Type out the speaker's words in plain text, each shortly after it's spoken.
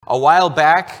A while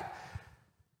back,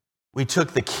 we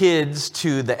took the kids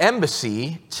to the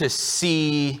embassy to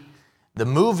see the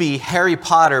movie Harry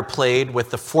Potter played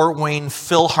with the Fort Wayne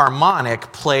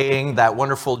Philharmonic playing that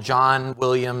wonderful John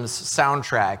Williams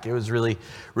soundtrack. It was really,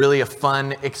 really a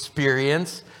fun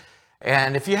experience.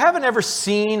 And if you haven't ever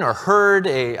seen or heard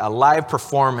a live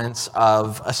performance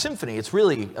of a symphony, it's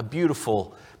really a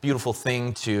beautiful, beautiful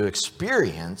thing to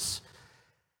experience.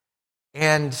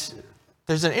 And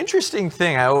there's an interesting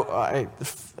thing I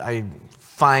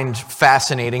find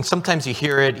fascinating. Sometimes you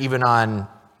hear it even on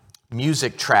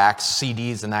music tracks,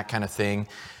 CDs and that kind of thing,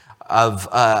 of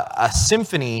a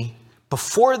symphony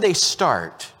before they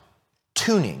start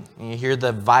tuning. And you hear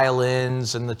the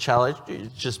violins and the cello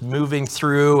just moving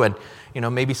through,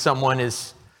 and maybe someone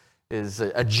is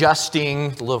adjusting.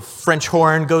 The little French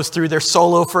horn goes through their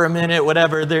solo for a minute,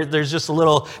 whatever. There's just a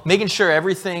little making sure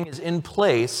everything is in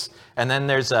place, and then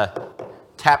there's a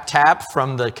tap tap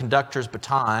from the conductor's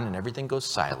baton, and everything goes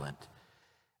silent.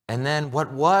 And then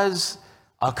what was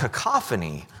a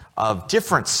cacophony of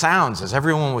different sounds as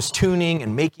everyone was tuning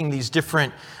and making these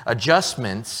different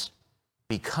adjustments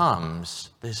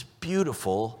becomes this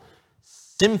beautiful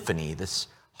symphony, this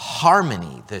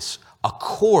harmony, this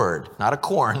accord, not a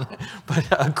corn, but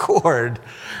a chord,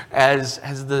 as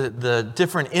the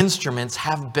different instruments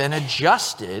have been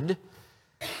adjusted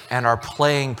and are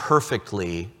playing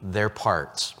perfectly their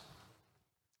parts.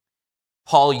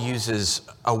 Paul uses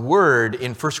a word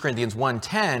in 1 Corinthians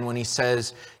 1:10 when he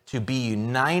says to be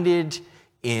united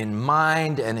in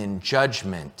mind and in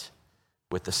judgment,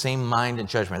 with the same mind and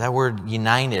judgment. That word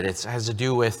united, it has to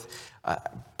do with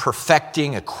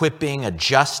perfecting, equipping,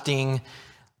 adjusting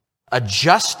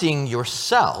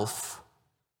yourself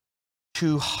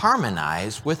to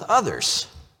harmonize with others.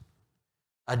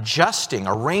 Adjusting,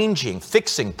 arranging,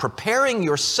 fixing, preparing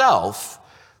yourself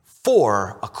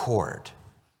for accord.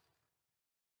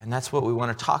 And that's what we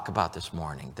want to talk about this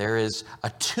morning. There is a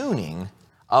tuning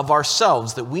of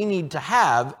ourselves that we need to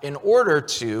have in order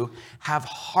to have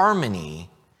harmony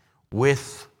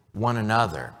with one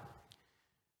another.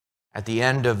 At the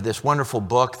end of this wonderful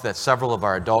book that several of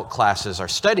our adult classes are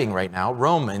studying right now,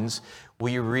 Romans,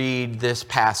 we read this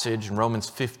passage in Romans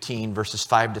 15, verses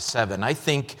 5 to 7. I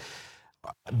think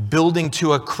building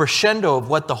to a crescendo of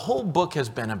what the whole book has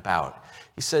been about.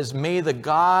 He says, "May the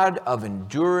God of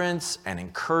endurance and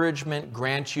encouragement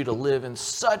grant you to live in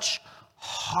such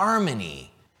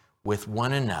harmony with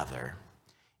one another,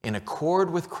 in accord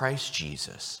with Christ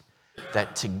Jesus,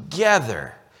 that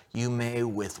together you may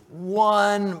with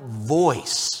one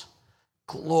voice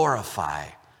glorify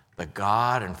the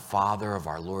God and Father of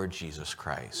our Lord Jesus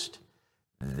Christ.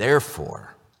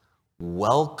 Therefore,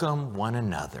 welcome one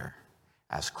another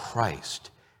as Christ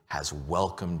has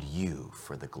welcomed you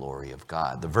for the glory of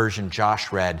God." The version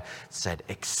Josh read said,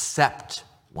 "Accept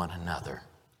one another."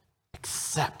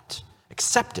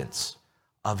 Acceptance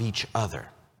of each other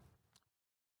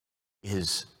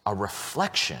is a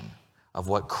reflection of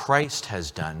what Christ has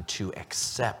done to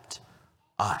accept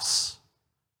us.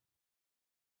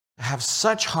 To have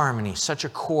such harmony, such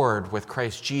accord with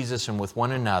Christ Jesus and with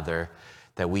one another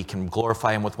that we can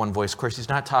glorify him with one voice. Of course, he's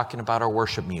not talking about our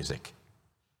worship music.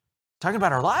 Talking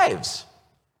about our lives.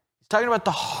 He's talking about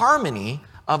the harmony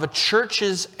of a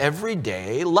church's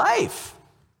everyday life.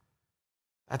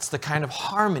 That's the kind of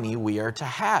harmony we are to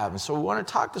have. And so we want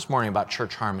to talk this morning about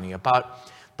church harmony,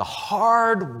 about the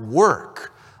hard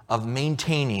work of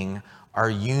maintaining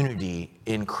our unity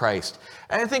in Christ.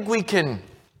 And I think we can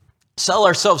sell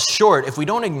ourselves short if we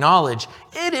don't acknowledge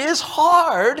it is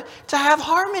hard to have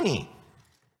harmony.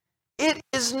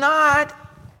 It's not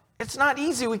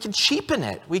easy. We can cheapen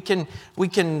it. We can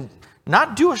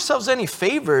not do ourselves any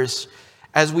favors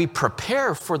as we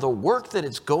prepare for the work that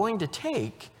it's going to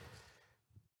take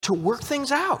to work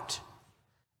things out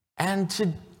and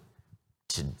to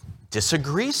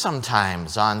disagree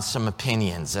sometimes on some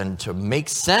opinions and to make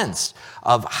sense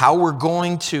of how we're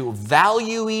going to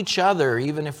value each other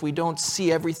even if we don't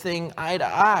see everything eye to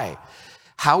eye.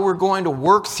 How we're going to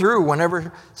work through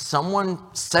whenever someone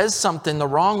says something the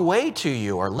wrong way to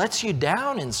you or lets you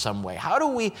down in some way. How do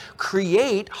we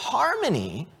create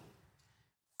harmony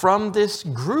from this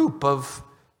group of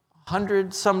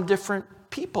 100-some different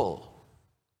people?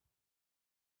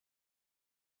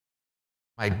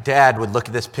 My dad would look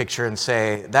at this picture and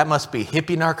say, that must be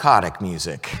hippie narcotic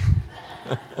music.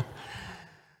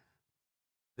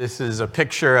 This is a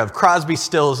picture of Crosby,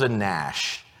 Stills, and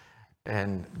Nash.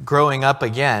 And growing up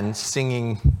again,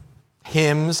 singing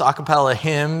hymns, a cappella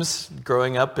hymns,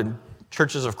 growing up in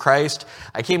Churches of Christ,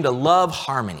 I came to love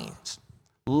harmonies,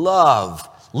 love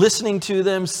listening to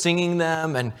them, singing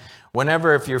them. And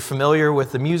Whenever, if you're familiar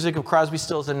with the music of Crosby,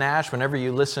 Stills, and Nash, whenever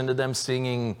you listen to them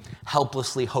singing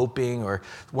Helplessly Hoping or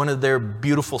one of their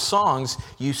beautiful songs,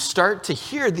 you start to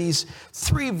hear these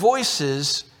three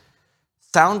voices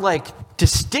sound like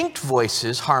distinct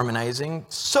voices harmonizing,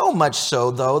 so much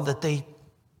so, though, that they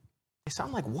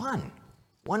sound like one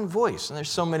voice. And there's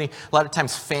so many, a lot of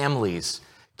times families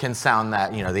can sound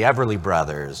that, the Everly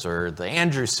Brothers or the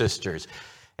Andrews Sisters.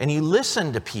 And you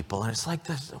listen to people, and it's like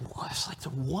the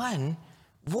one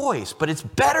voice, but it's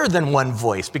better than one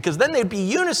voice because then they'd be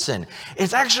unison.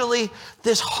 It's actually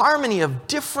this harmony of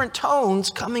different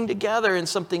tones coming together in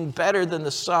something better than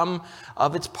the sum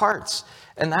of its parts.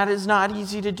 And that is not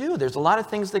easy to do. There's a lot of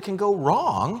things that can go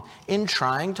wrong in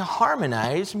trying to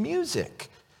harmonize music.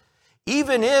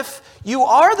 Even if you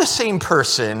are the same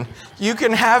person, you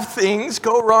can have things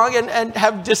go wrong and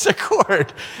have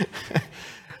disaccord.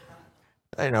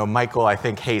 I know Michael, I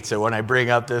think, hates it when I bring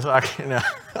up this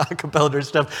acapella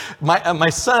stuff. My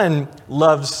son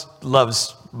loves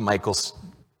Michael's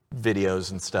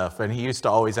videos and stuff, and he used to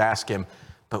always ask him,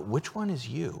 but which one is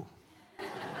you?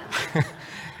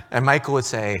 And Michael would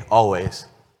say, always,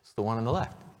 it's the one on the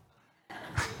left.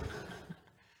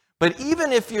 But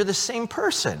even if you're the same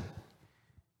person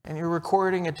and you're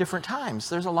recording at different times,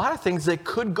 there's a lot of things that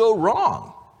could go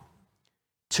wrong.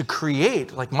 To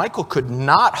create, like Michael could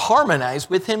not harmonize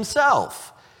with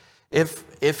himself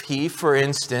if he, for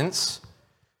instance,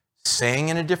 sang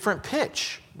in a different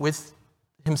pitch with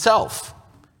himself,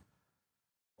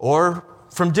 or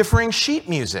from differing sheet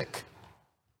music,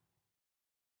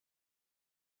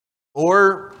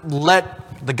 or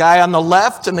let the guy on the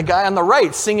left and the guy on the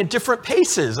right sing at different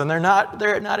paces, and they're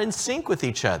not in sync with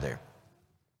each other.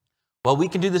 Well, we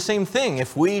can do the same thing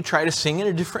if we try to sing in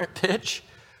a different pitch,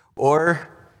 or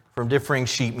from differing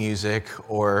sheet music,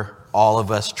 or all of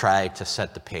us try to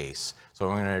set the pace. So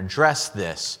we're going to address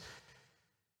this.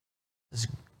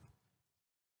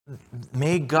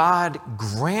 May God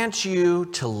grant you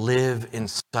to live in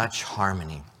such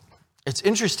harmony. It's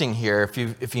interesting here,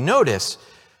 if you notice,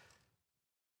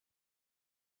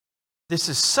 this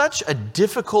is such a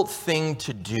difficult thing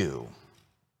to do,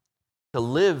 to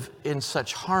live in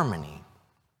such harmony,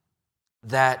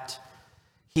 that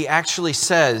he actually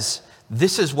says,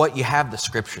 this is what you have the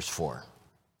scriptures for.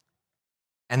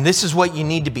 And this is what you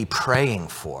need to be praying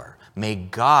for. May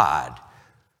God,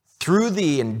 through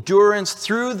the endurance,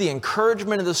 through the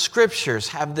encouragement of the scriptures,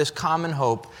 have this common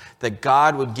hope that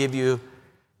God would give you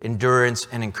endurance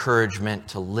and encouragement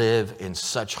to live in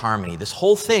such harmony. This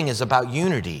whole thing is about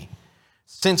unity.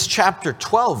 Since chapter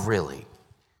 12, really.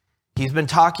 He's been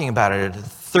talking about it at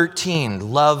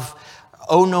 13, love.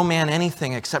 Owe no man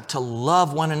anything except to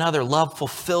love one another. Love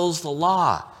fulfills the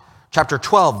law. Chapter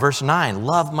 12, verse 9,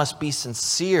 love must be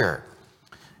sincere.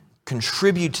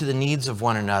 Contribute to the needs of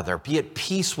one another. Be at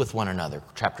peace with one another,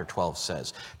 chapter 12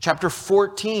 says. Chapter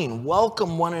 14,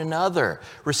 welcome one another.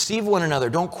 Receive one another.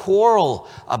 Don't quarrel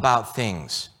about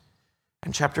things.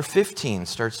 And chapter 15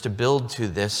 starts to build to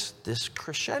this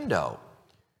crescendo.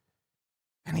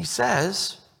 And he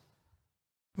says,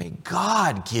 may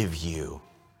God give you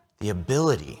the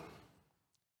ability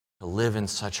to live in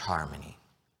such harmony.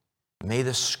 May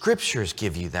the scriptures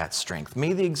give you that strength.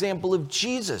 May the example of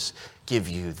Jesus give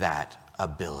you that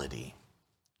ability.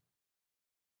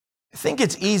 I think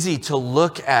it's easy to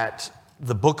look at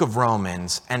the book of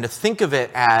Romans and to think of it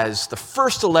as the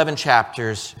first 11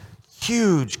 chapters,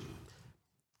 huge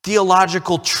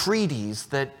theological treatise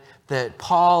that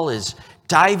Paul is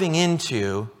diving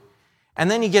into. And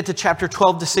then you get to chapter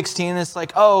 12 to 16, and it's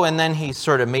like, oh, and then he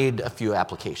sort of made a few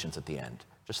applications at the end.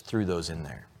 Just threw those in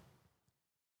there.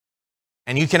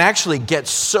 And you can actually get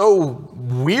so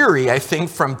weary, I think,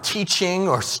 from teaching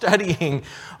or studying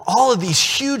all of these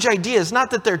huge ideas.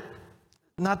 Not that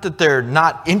they're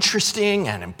not interesting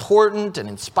and important and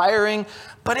inspiring,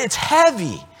 but it's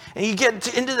heavy. And you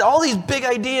get into all these big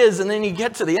ideas, and then you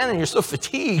get to the end, and you're so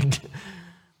fatigued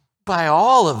by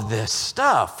all of this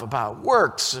stuff about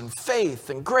works and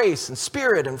faith and grace and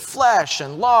spirit and flesh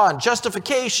and law and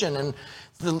justification and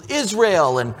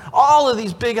Israel and all of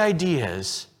these big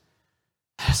ideas.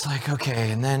 It's like, okay,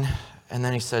 and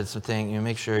then he said something,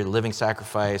 make sure you're living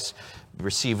sacrifice,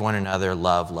 receive one another,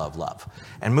 love, love, love,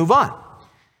 and move on.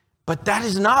 But that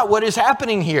is not what is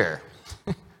happening here.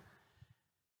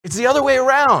 It's the other way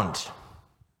around.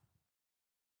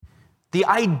 The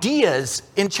ideas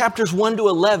in chapters 1 to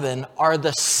 11 are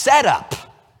the setup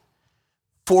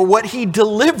for what he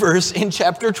delivers in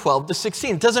chapter 12 to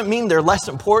 16. It doesn't mean they're less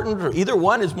important or either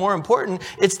one is more important.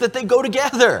 It's that they go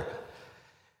together.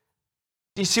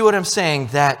 Do you see what I'm saying?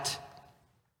 That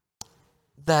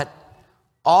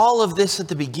All of this at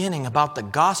the beginning about the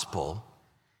gospel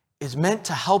is meant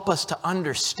to help us to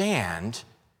understand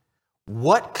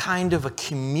what kind of a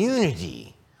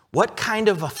community, what kind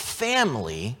of a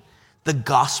family the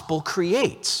gospel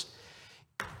creates.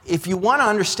 If you want to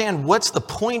understand what's the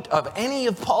point of any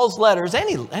of Paul's letters,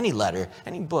 any letter,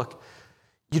 any book,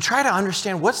 you try to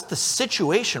understand what's the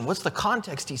situation, what's the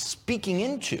context he's speaking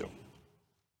into.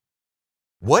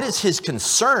 What is his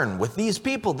concern with these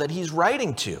people that he's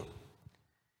writing to?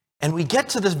 And we get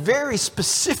to this very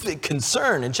specific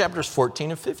concern in chapters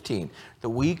 14 and 15, the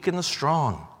weak and the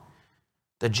strong,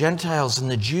 the Gentiles and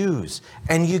the Jews.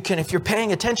 And you can, if you're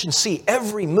paying attention, see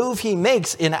every move he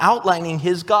makes in outlining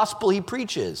his gospel he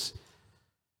preaches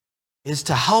is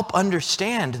to help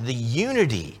understand the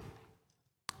unity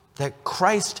that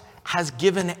Christ has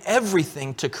given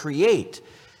everything to create,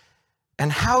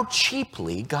 and how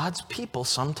cheaply God's people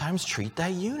sometimes treat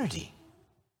that unity.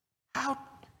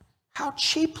 How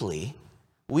cheaply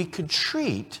we could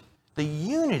treat the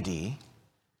unity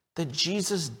that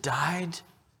Jesus died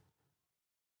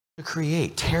to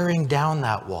create, tearing down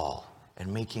that wall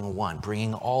and making one,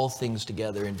 bringing all things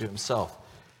together into himself.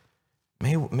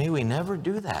 May we never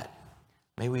do that.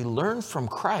 May we learn from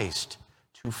Christ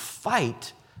to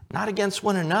fight not against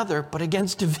one another, but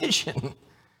against division,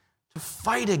 to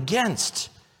fight against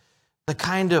the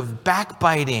kind of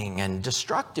backbiting and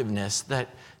destructiveness that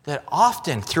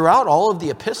often throughout all of the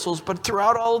epistles, but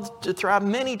throughout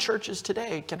many churches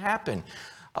today can happen.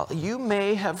 You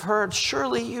may have heard,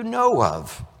 surely you know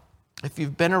of, if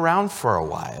you've been around for a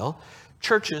while,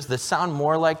 churches that sound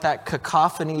more like that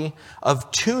cacophony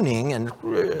of tuning and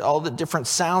all the different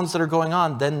sounds that are going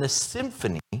on than the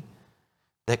symphony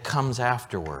that comes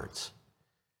afterwards.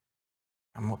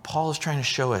 And what Paul is trying to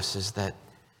show us is that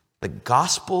the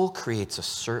gospel creates a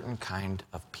certain kind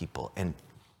of people. And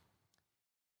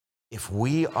if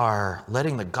we are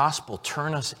letting the gospel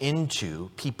turn us into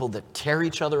people that tear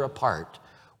each other apart,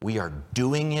 we are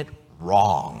doing it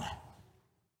wrong.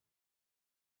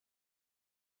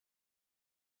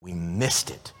 We missed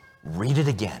it. Read it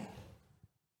again.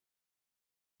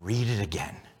 Read it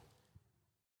again.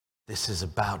 This is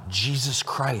about Jesus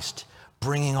Christ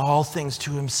bringing all things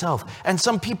to himself. And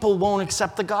some people won't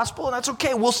accept the gospel, and that's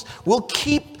okay. We'll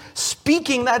keep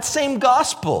speaking that same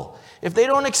gospel. If they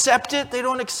don't accept it, they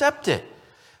don't accept it.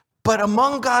 But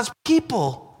among God's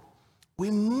people, we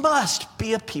must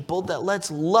be a people that lets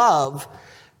love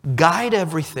guide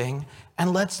everything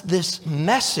and lets this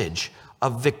message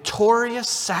of victorious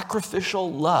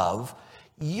sacrificial love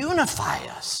unify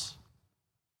us.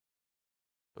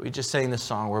 We just sang this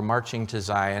song, we're marching to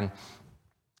Zion,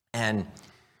 and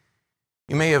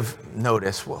you may have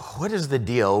noticed, well, what is the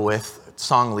deal with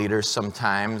song leaders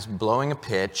sometimes blowing a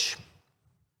pitch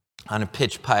on a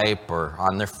pitch pipe or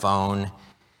on their phone,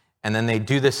 and then they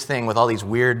do this thing with all these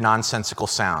weird nonsensical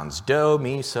sounds, do,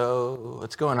 mi, so,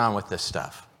 what's going on with this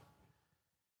stuff?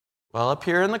 Well, up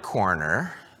here in the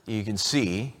corner, you can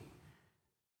see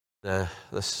the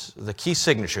key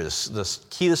signature, the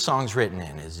key the song's written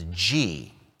in is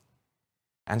G.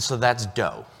 And so that's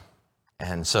do.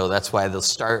 And so that's why they'll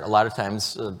start, a lot of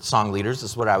times, song leaders,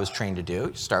 this is what I was trained to do.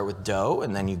 You start with do,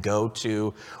 and then you go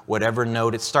to whatever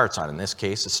note it starts on. In this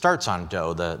case, it starts on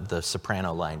do, the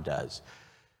soprano line does.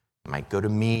 It might go to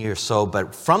mi or so,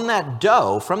 but from that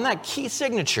do, from that key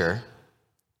signature,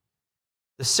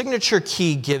 the signature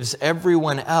key gives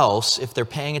everyone else, if they're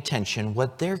paying attention,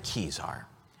 what their keys are.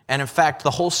 And in fact,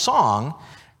 the whole song,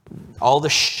 all the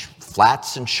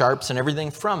flats and sharps and everything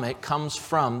from it comes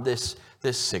from this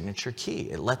signature key.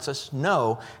 It lets us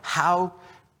know how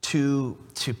to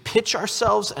pitch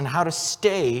ourselves and how to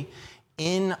stay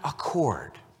in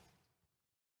accord.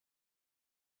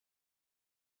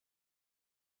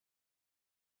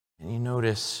 And you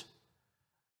notice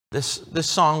this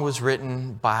song was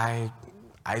written by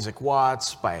Isaac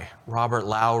Watts, by Robert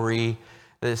Lowry.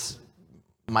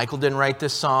 Michael didn't write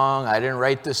this song, I didn't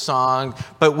write this song,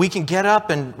 but we can get up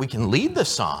and we can lead the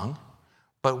song,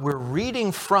 but we're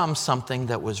reading from something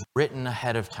that was written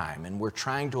ahead of time, and we're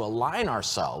trying to align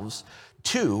ourselves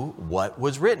to what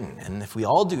was written. And if we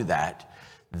all do that,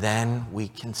 then we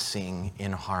can sing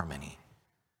in harmony.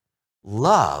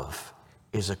 Love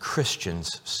is a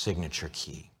Christian's signature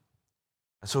key.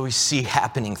 That's what we see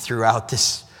happening throughout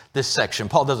this section.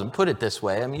 Paul doesn't put it this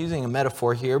way. I'm using a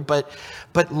metaphor here, but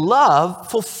love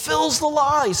fulfills the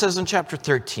law, he says in chapter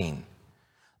 13.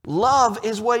 Love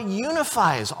is what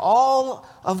unifies all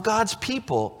of God's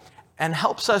people and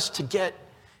helps us to get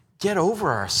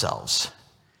over ourselves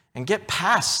and get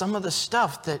past some of the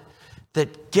stuff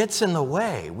that gets in the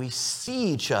way. We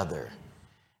see each other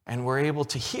and we're able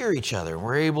to hear each other, and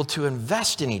we're able to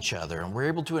invest in each other, and we're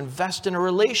able to invest in a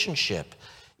relationship,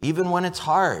 even when it's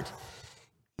hard,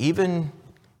 even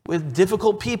with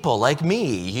difficult people like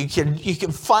me. You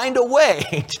can find a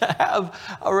way to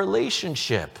have a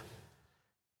relationship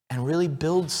and really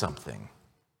build something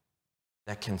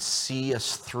that can see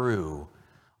us through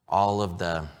all of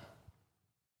the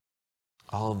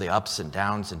ups and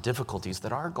downs and difficulties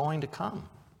that are going to come.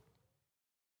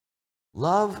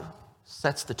 Love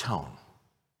sets the tone.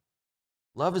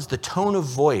 Love is the tone of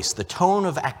voice, the tone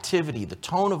of activity, the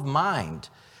tone of mind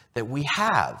that we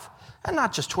have, and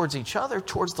not just towards each other,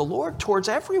 towards the Lord, towards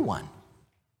everyone.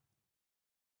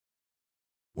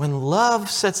 When love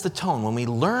sets the tone, when we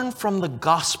learn from the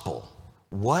gospel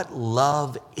what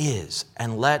love is,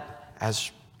 and let,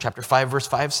 as chapter 5, verse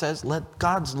 5 says, let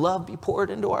God's love be poured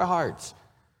into our hearts,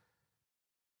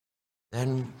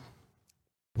 then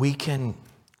we can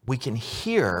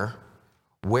hear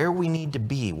where we need to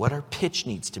be, what our pitch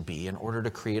needs to be in order to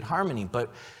create harmony.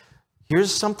 But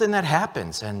here's something that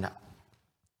happens, and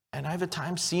I've at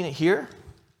times seen it here.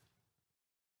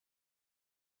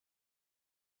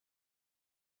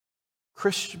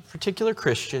 Particular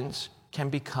Christians can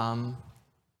become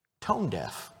tone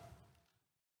deaf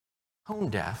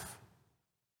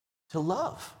to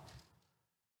love,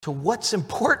 to what's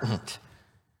important,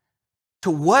 to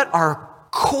what our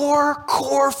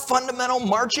core fundamental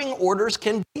marching orders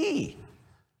can be.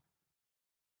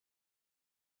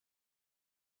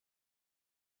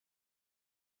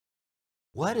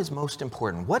 What is most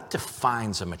important? What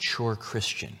defines a mature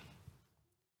Christian?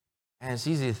 And it's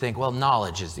easy to think, well,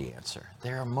 knowledge is the answer.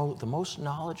 They are the most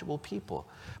knowledgeable people.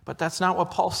 But that's not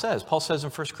what Paul says. Paul says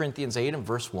in 1 Corinthians 8 and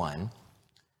verse 1,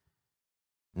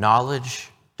 knowledge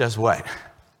does what?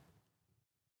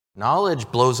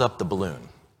 Knowledge blows up the balloon.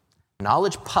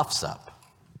 Knowledge puffs up.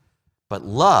 But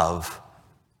love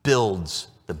builds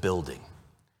the building,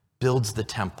 builds the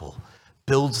temple,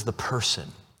 builds the person.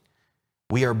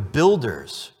 We are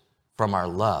builders from our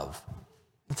love.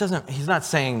 He's not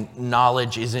saying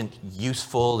knowledge isn't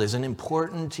useful, isn't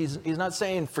important. He's not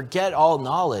saying forget all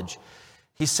knowledge.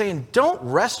 He's saying don't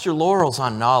rest your laurels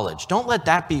on knowledge. Don't let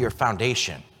that be your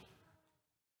foundation.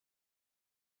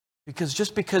 Because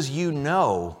just because you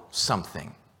know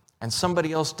something and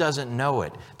somebody else doesn't know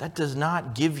it, that does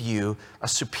not give you a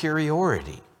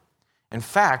superiority. In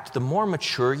fact, the more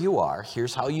mature you are,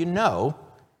 here's how you know,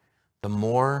 the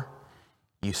more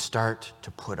you start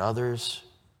to put others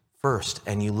first,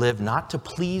 and you live not to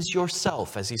please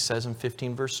yourself, as he says in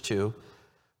 15 verse 2,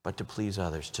 but to please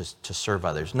others, to serve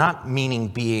others. Not meaning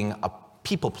being a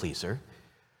people pleaser,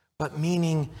 but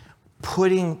meaning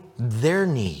putting their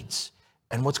needs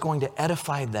and what's going to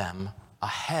edify them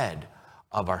ahead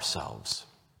of ourselves.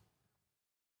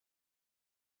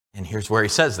 And here's where he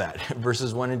says that,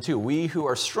 verses 1 and 2. We who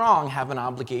are strong have an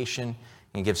obligation, and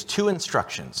he gives two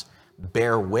instructions.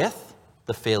 Bear with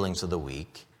the failings of the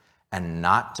weak, and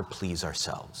not to please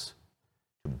ourselves.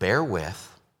 To bear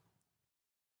with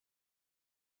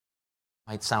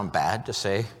might sound bad to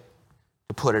say,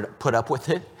 to put up with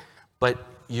it, but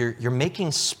you're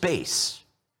making space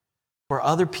for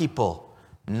other people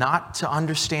not to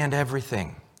understand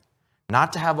everything,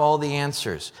 not to have all the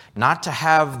answers, not to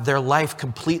have their life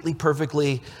completely,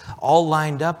 perfectly all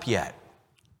lined up yet.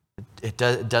 It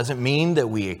doesn't mean that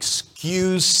we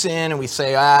excuse sin and we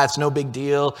say, it's no big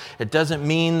deal. It doesn't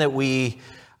mean that we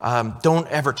don't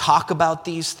ever talk about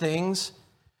these things.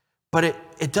 But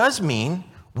it does mean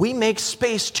we make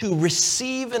space to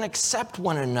receive and accept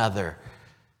one another.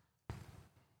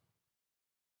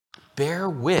 Bear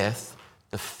with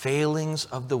the failings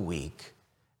of the weak,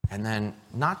 and then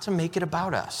not to make it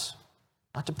about us,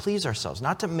 not to please ourselves,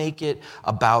 not to make it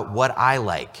about what I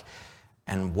like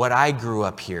and what I grew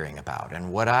up hearing about,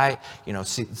 and what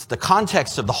see, the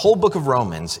context of the whole book of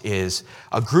Romans is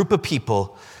a group of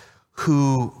people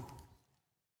who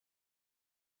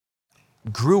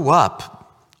grew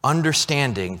up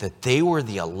understanding that they were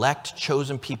the elect,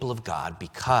 chosen people of God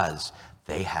because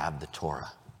they have the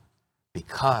Torah,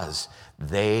 because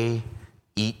they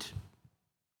eat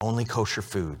only kosher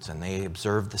foods, and they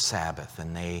observe the Sabbath,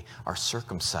 and they are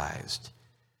circumcised.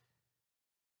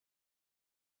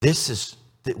 This is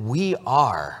that we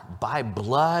are, by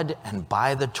blood and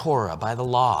by the Torah, by the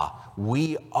law,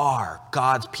 we are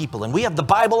God's people. And we have the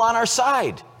Bible on our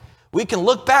side. We can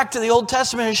look back to the Old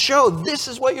Testament and show this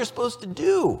is what you're supposed to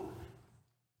do.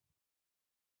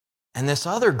 And this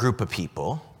other group of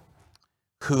people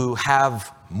who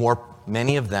have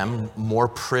many of them more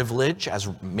privilege as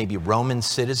maybe Roman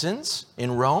citizens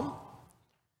in Rome,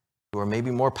 who are maybe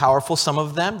more powerful, some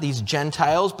of them, these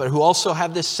Gentiles, but who also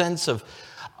have this sense of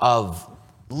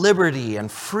liberty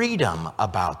and freedom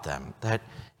about them, that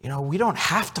we don't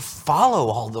have to follow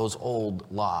all those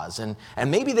old laws. And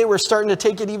maybe they were starting to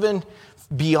take it even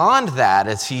beyond that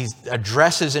as he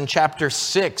addresses in chapter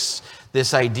 6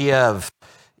 this idea of,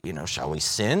 shall we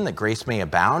sin that grace may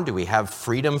abound? Do we have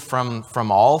freedom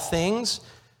from all things?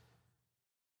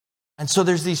 And so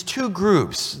there's these two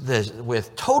groups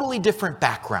with totally different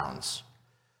backgrounds,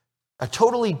 a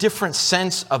totally different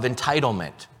sense of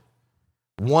entitlement.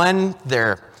 One,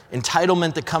 their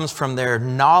entitlement that comes from their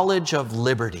knowledge of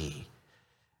liberty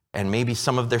and maybe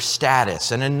some of their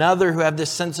status, and another who have this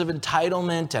sense of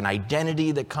entitlement and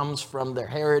identity that comes from their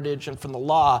heritage and from the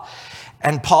law.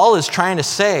 And Paul is trying to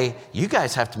say, you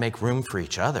guys have to make room for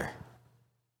each other.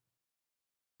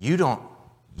 You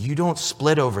don't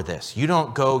split over this. You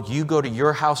go to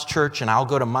your house church and I'll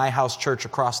go to my house church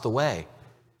across the way.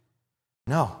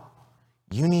 No,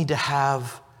 you need to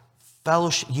have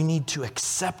fellowship. You need to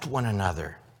accept one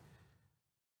another.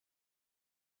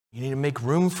 You need to make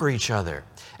room for each other.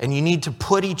 And you need to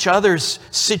put each other's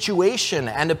situation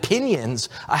and opinions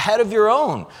ahead of your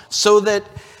own. So that,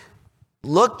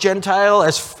 look, Gentile,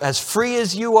 as free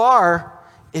as you are,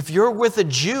 if you're with a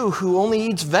Jew who only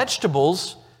eats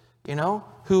vegetables,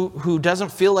 who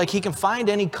doesn't feel like he can find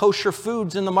any kosher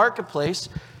foods in the marketplace,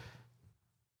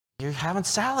 you're having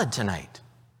salad tonight.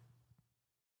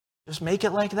 Just make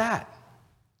it like that.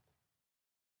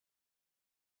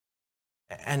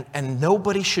 And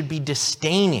nobody should be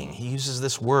disdaining. He uses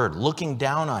this word, looking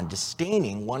down on,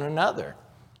 disdaining one another.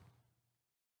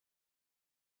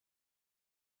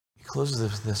 He closes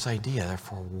with this idea,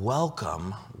 therefore,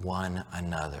 welcome one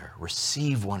another,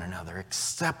 receive one another,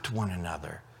 accept one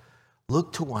another,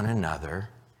 look to one another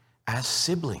as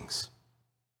siblings.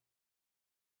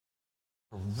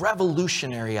 A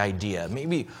revolutionary idea,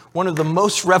 maybe one of the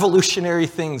most revolutionary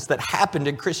things that happened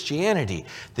in Christianity,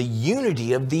 the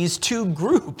unity of these two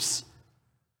groups. It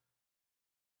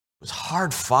was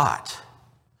hard fought.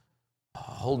 The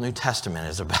whole New Testament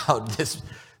is about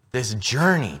this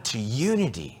journey to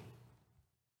unity.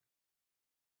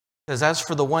 Because as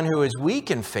for the one who is weak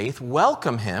in faith,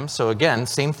 welcome him. So again,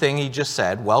 same thing he just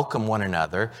said, welcome one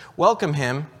another. Welcome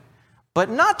him, but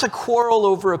not to quarrel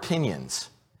over opinions.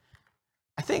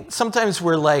 I think sometimes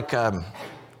we're like,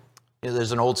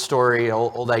 there's an old story,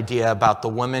 old idea about the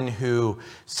woman who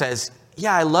says,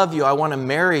 yeah, I love you, I want to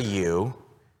marry you,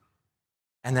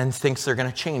 and then thinks they're going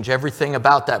to change everything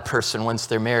about that person once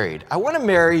they're married. I want to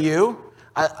marry you,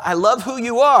 I love who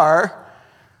you are,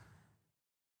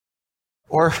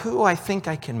 or who I think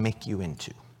I can make you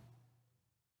into.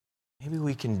 Maybe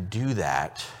we can do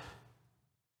that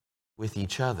with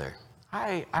each other.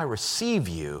 I receive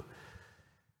you,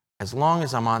 as long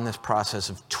as I'm on this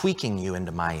process of tweaking you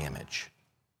into my image.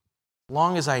 As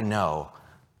long as I know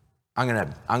I'm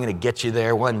gonna get you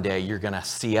there one day, you're gonna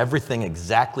see everything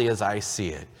exactly as I see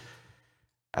it.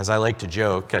 As I like to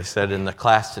joke, I said in the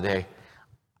class today,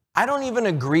 I don't even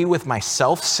agree with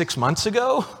myself 6 months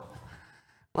ago.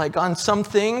 Like on some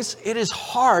things, it is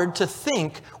hard to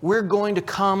think we're going to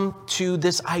come to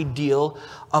this ideal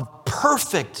of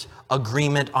perfect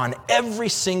agreement on every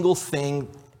single thing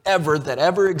that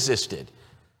ever existed.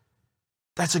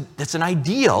 That's an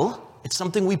ideal. It's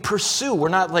something we pursue. We're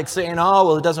not like saying, oh,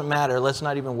 well, it doesn't matter. Let's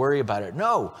not even worry about it.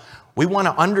 No, we want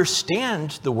to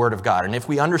understand the Word of God. And if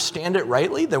we understand it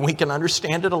rightly, then we can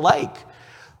understand it alike.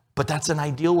 But that's an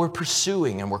ideal we're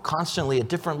pursuing, and we're constantly at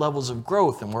different levels of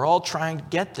growth, and we're all trying to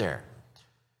get there.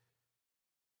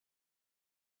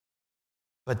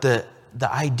 But the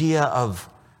idea of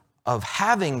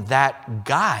having that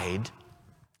guide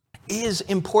is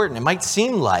important. It might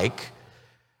seem like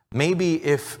maybe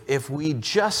if we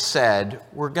just said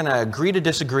we're going to agree to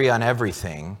disagree on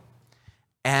everything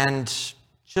and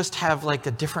just have like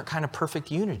a different kind of perfect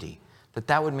unity,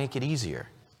 that would make it easier.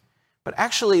 But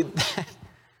actually,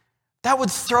 that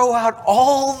would throw out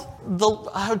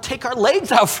take our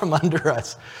legs out from under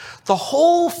us. The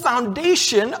whole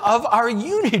foundation of our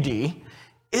unity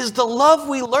is the love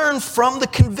we learn from the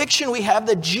conviction we have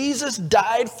that Jesus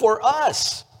died for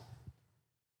us.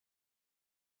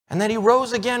 And that he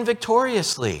rose again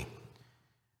victoriously.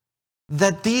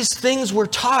 That these things were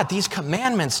taught, these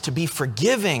commandments, to be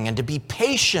forgiving and to be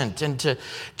patient and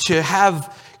to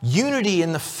have unity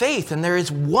in the faith. And there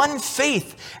is one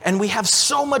faith, and we have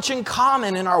so much in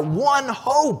common in our one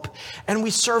hope, and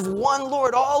we serve one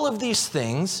Lord. All of these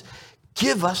things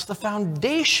give us the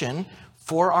foundation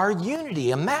for our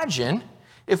unity. Imagine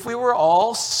if we were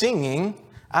all singing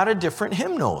out of different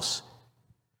hymnals.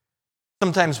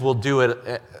 Sometimes we'll do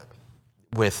it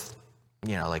with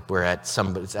like we're at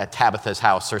Tabitha's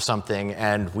house or something,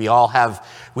 and we don't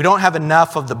have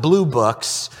enough of the blue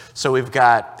books, so we've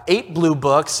got 8 blue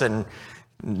books and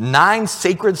 9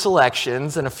 sacred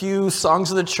selections and a few songs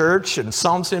of the church and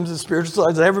psalms, hymns, and spiritual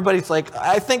songs. Everybody's like,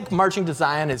 I think Marching to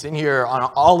Zion is in here on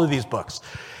all of these books.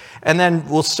 And then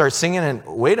we'll start singing, and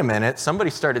wait a minute,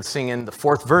 somebody started singing the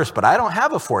 4th verse, but I don't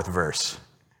have a 4th verse.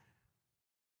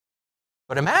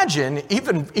 But imagine,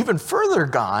 even further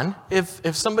gone,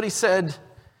 if somebody said,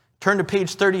 turn to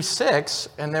page 36,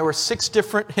 and there were 6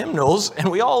 different hymnals,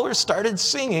 and we all started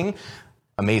singing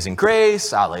Amazing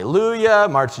Grace, Alleluia,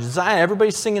 March to Zion.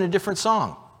 Everybody's singing a different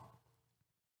song.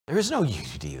 There is no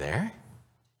unity there.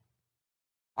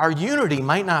 Our unity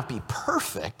might not be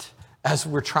perfect as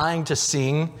we're trying to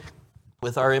sing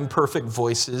with our imperfect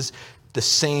voices the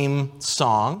same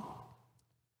song,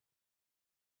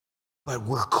 but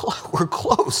we're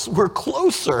close. We're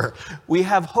closer. We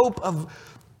have hope of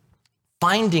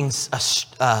finding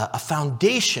a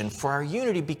foundation for our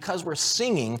unity because we're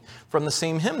singing from the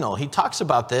same hymnal. He talks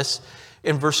about this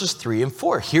in verses 3 and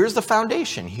 4. Here's the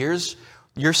foundation. Here's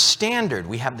your standard.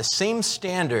 We have the same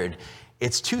standard.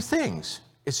 It's 2 things.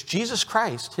 It's Jesus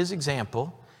Christ, his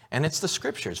example, and it's the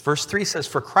scriptures. Verse 3 says,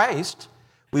 for Christ,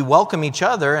 we welcome each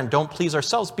other and don't please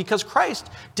ourselves because Christ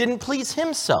didn't please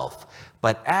himself.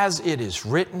 But as it is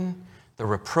written, the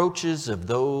reproaches of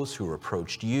those who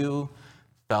reproached you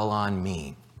fell on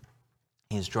me.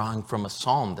 He's drawing from a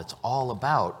psalm that's all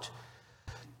about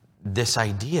this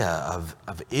idea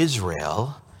of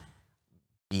Israel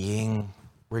being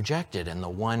rejected and the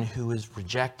one who is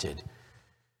rejected.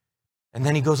 And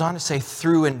then he goes on to say,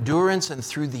 through endurance and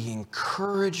through the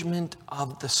encouragement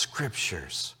of the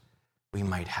scriptures, we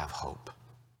might have hope.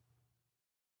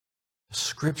 The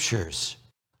scriptures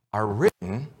are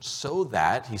written so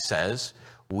that, he says,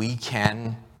 we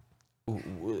can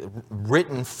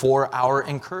written for our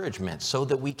encouragement so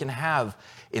that we can have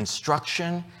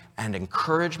instruction and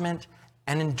encouragement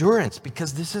and endurance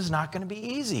because this is not going to be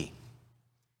easy.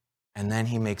 And then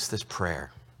he makes this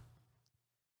prayer.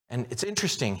 And it's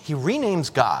interesting. He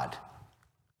renames God.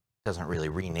 Doesn't really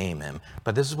rename him,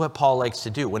 but this is what Paul likes to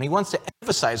do. When he wants to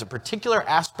emphasize a particular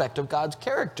aspect of God's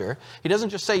character, he doesn't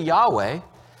just say Yahweh.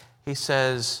 He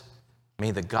says,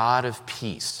 may the God of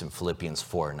peace in Philippians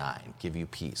 4:9 give you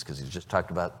peace, because he's just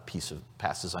talked about peace of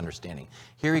passes understanding.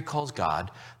 Here he calls God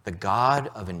the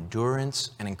God of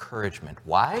endurance and encouragement.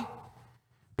 Why?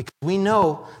 Because we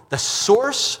know the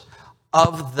source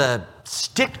of the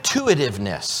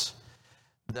stick-to-itiveness,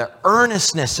 the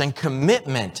earnestness and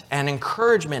commitment and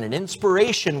encouragement and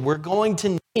inspiration we're going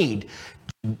to need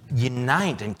to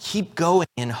unite and keep going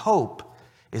in hope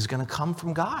is going to come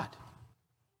from God.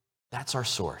 That's our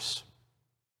source.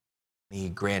 May he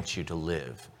grant you to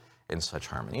live in such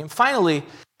harmony. And finally,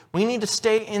 we need to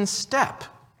stay in step.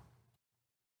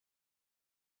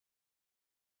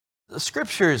 The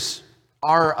scriptures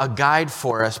are a guide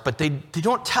for us, but they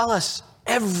don't tell us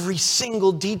every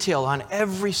single detail on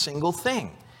every single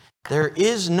thing. There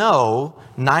is no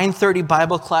 9:30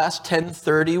 Bible class,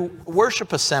 10:30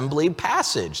 worship assembly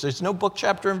passage. There's no book,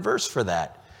 chapter, and verse for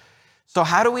that. So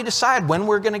how do we decide when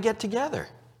we're going to get together?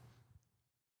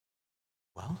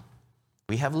 Well,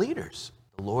 we have leaders.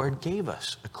 The Lord gave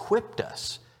us, equipped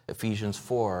us, Ephesians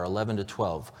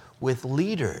 4:11-12, with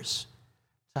leaders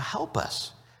to help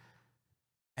us.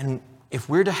 And if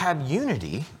we're to have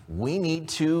unity, we need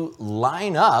to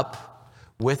line up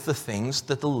with the things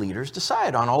that the leaders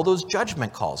decide on all those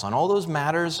judgment calls, on all those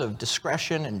matters of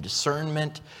discretion and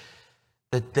discernment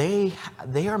that they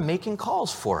are making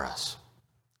calls for us.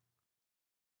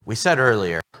 We said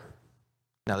earlier,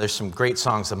 now there's some great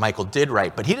songs that Michael did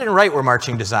write, but he didn't write We're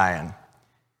Marching to Zion.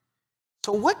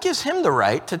 So what gives him the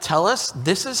right to tell us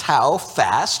this is how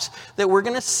fast that we're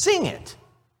going to sing it?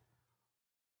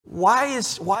 Why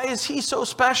is he so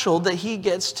special that he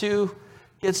gets to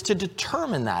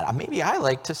determine that? Maybe I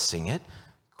like to sing it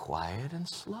quiet and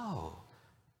slow.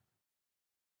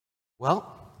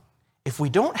 Well, if we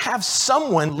don't have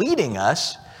someone leading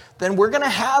us, then we're going to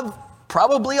have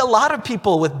probably a lot of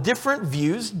people with different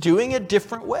views doing it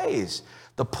different ways.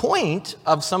 The point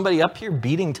of somebody up here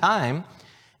beating time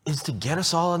is to get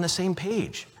us all on the same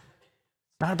page.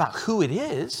 It's not about who it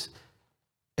is.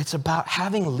 It's about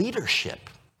having leadership.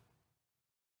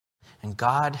 And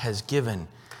God has given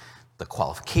the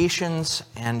qualifications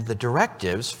and the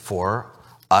directives for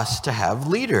us to have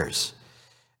leaders.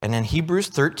 And in Hebrews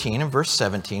 13 and verse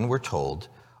 17, we're told,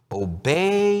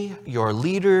 obey your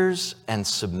leaders and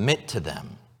submit to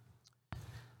them.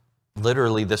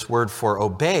 Literally, this word for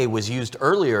obey was used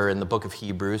earlier in the book of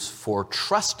Hebrews for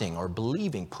trusting or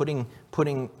believing,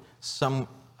 putting some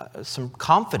some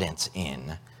confidence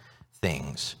in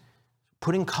things.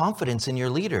 Putting confidence in your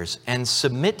leaders and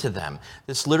submit to them.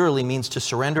 This literally means to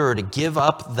surrender or to give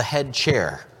up the head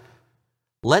chair.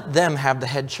 Let them have the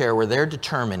head chair where they're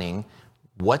determining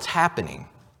what's happening.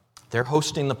 They're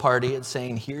hosting the party and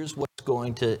saying, here's what's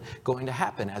going to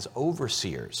happen as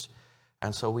overseers.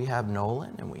 And so we have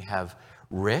Nolan and we have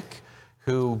Rick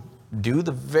who do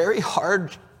the very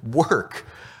hard work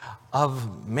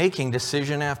of making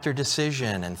decision after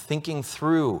decision and thinking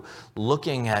through,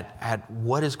 looking at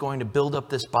what is going to build up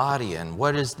this body and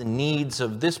what is the needs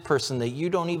of this person that you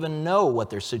don't even know what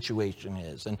their situation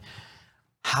is, and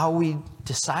how we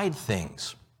decide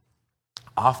things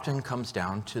often comes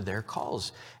down to their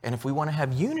calls. And if we want to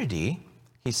have unity,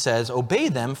 he says, obey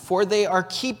them, for they are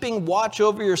keeping watch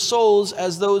over your souls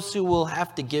as those who will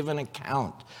have to give an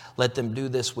account. Let them do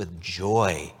this with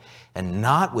joy and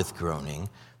not with groaning,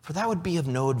 for that would be of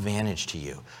no advantage to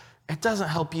you. It doesn't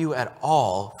help you at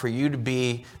all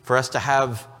for us to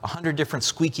have 100 different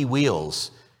squeaky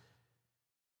wheels.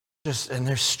 And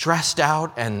they're stressed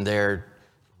out and they're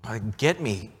like, get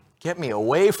me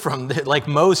away from like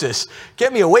Moses,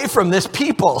 get me away from this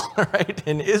people, right,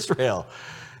 in Israel.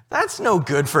 That's no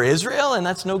good for Israel and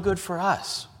that's no good for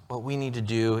us. What we need to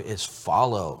do is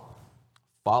follow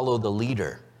the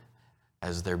leader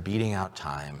as they're beating out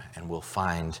time, and we'll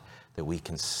find that we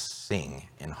can sing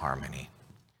in harmony.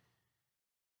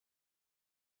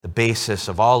 The basis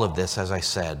of all of this, as I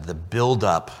said, the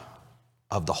buildup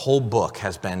of the whole book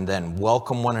has been then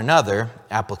welcome one another,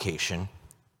 application,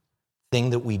 thing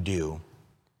that we do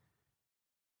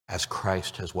as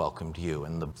Christ has welcomed you.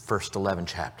 And the first 11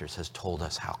 chapters has told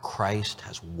us how Christ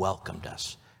has welcomed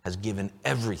us, has given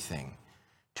everything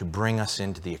to bring us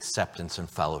into the acceptance and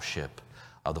fellowship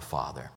of the Father.